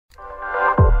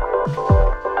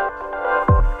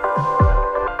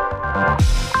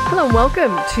and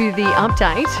welcome to The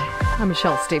Update. I'm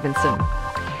Michelle Stevenson.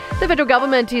 The federal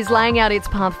government is laying out its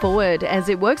path forward as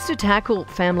it works to tackle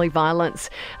family violence.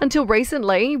 Until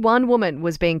recently, one woman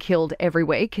was being killed every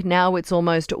week. Now it's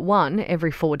almost one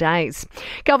every 4 days.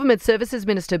 Government Services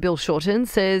Minister Bill Shorten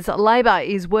says Labor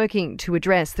is working to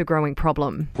address the growing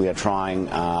problem. We are trying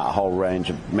a whole range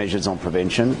of measures on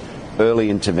prevention, early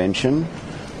intervention,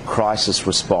 crisis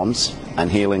response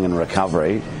and healing and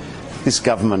recovery. This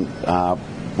government,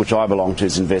 which I belong to,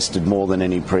 has invested more than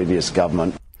any previous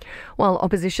government. While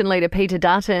Opposition Leader Peter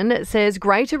Dutton says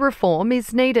greater reform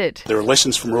is needed. There are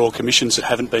lessons from Royal Commissions that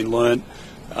haven't been learned,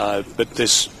 but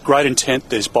there's great intent,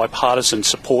 there's bipartisan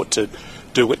support to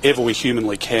do whatever we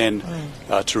humanly can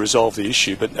to resolve the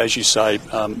issue. But as you say,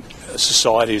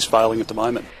 society is failing at the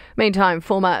moment. Meantime,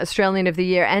 former Australian of the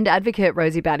Year and advocate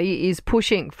Rosie Batty is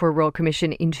pushing for a Royal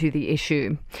Commission into the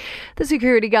issue. The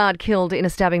security guard killed in a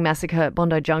stabbing massacre at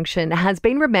Bondi Junction has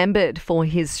been remembered for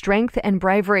his strength and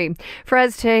bravery.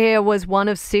 Faraz Tahir was one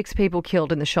of 6 people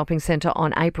killed in the shopping centre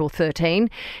on April 13.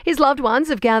 His loved ones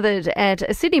have gathered at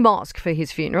a Sydney mosque for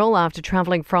his funeral after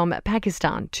travelling from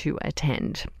Pakistan to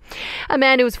attend. A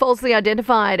man who was falsely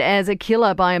identified as a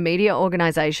killer by a media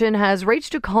organisation has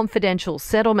reached a confidential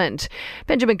settlement.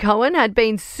 Benjamin Cohen had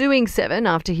been suing Seven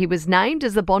after he was named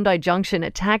as the Bondi Junction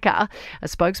attacker. A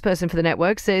spokesperson for the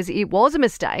network says it was a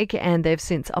mistake and they've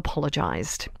since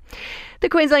apologised. The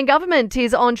Queensland government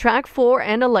is on track for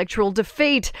an electoral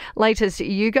defeat. Latest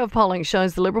YouGov polling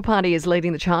shows the Liberal Party is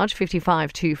leading the charge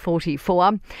 55 to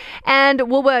 44. And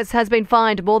Woolworths has been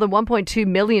fined more than $1.2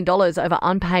 million over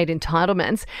unpaid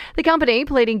entitlements. The company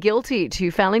pleading guilty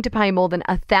to failing to pay more than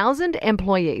 1,000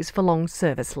 employees for long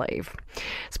service leave.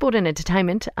 Sport and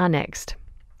entertainment are next.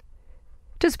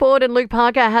 To sport, and Luke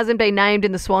Parker hasn't been named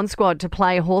in the Swan squad to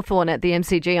play Hawthorn at the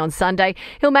MCG on Sunday.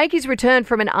 He'll make his return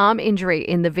from an arm injury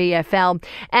in the VFL.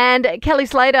 And Kelly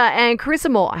Slater and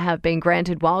Carissa Moore have been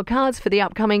granted wildcards for the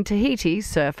upcoming Tahiti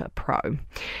Surf Pro.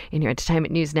 In your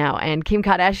entertainment news now, and Kim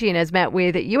Kardashian has met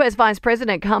with US Vice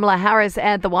President Kamala Harris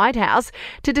at the White House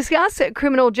to discuss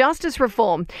criminal justice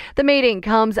reform. The meeting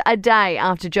comes a day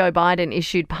after Joe Biden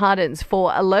issued pardons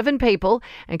for 11 people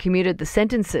and commuted the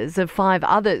sentences of 5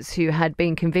 others who had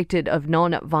been convicted of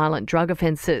non-violent drug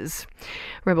offences.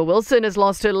 Rebel Wilson has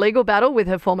lost her legal battle with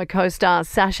her former co-star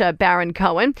Sacha Baron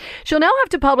Cohen. She'll now have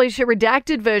to publish a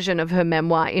redacted version of her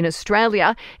memoir in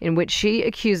Australia in which she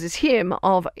accuses him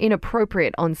of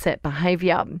inappropriate on-set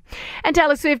behaviour. And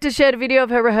Taylor Swift has shared a video of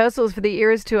her rehearsals for the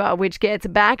Eras Tour, which gets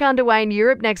back underway in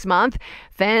Europe next month.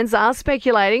 Fans are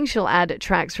speculating she'll add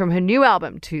tracks from her new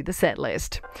album to the set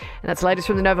list. And that's the latest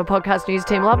from the Nova Podcast News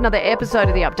team. We'll have another episode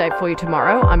of The Update for you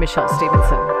tomorrow. I'm Michelle Stevenson.